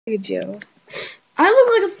a Jew. I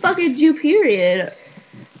look like a fucking Jew, period.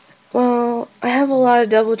 Well, I have a lot of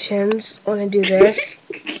double chins when I do this.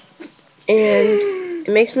 And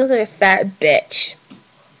it makes me look like a fat bitch.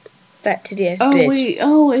 Fat titty-ass bitch. Oh, wait.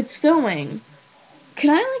 Oh, it's filming. Can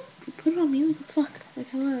I, like, put it on me? Like, what the fuck? Like,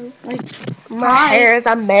 hello? Like, my hair is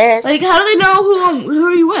a mess. Like, how do they know who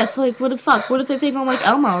are you with? Like, what the fuck? What if they think I'm, like,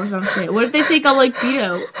 Elmo or some shit? What if they think I'm, like,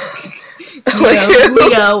 Guido?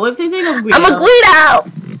 Guido. What if they think I'm Guido? I'm a Guido!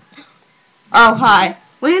 Oh, hi.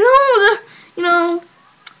 Wait, no,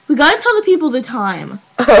 we gotta tell the people the time.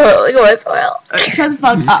 Look at my soil. Alright, shut the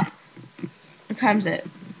fuck up. What time's it?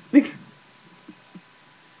 I'm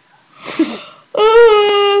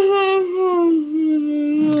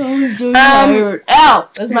so tired. Ow!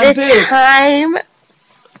 That's my food.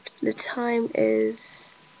 The time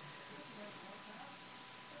is...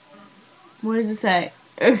 What does it say?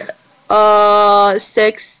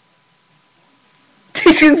 6.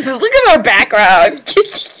 Look at our background.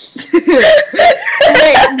 Wait,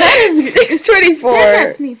 that is 6:24. Say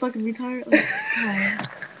that to me, fucking retard.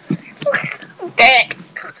 Like,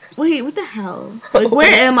 wait, what the hell? Like,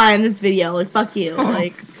 where am I in this video? Like, fuck you.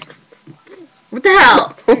 Like, what the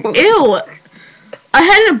hell? Ew. I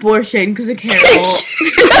had an abortion because of Carol.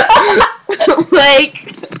 Like,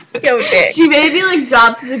 yo, dick. She made me, like,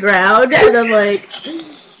 drop to the ground, and then, like,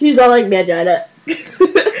 she's all like, Mangina.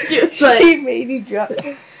 She made you drop.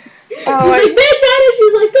 Oh, like, Mangina,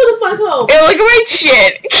 she's like, go the fuck home. Ew, look at my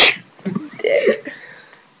chin. Dick.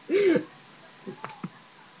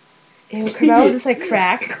 Ew, Carmel just, like,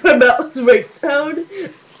 cracked. Carmel's ringtone.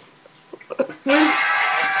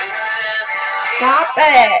 Stop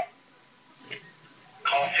it.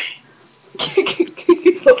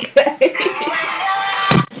 Okay.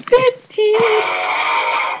 15.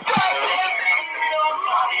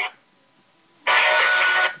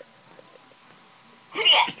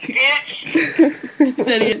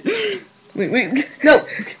 Wait. No.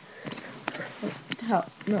 What the hell?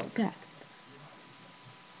 No, back.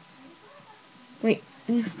 Wait.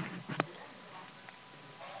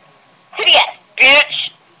 Titty-ass bitch.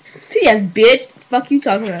 Titty-ass bitch. Fuck you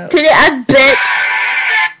talking about? Titty-ass bitch.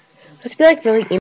 Let's be like really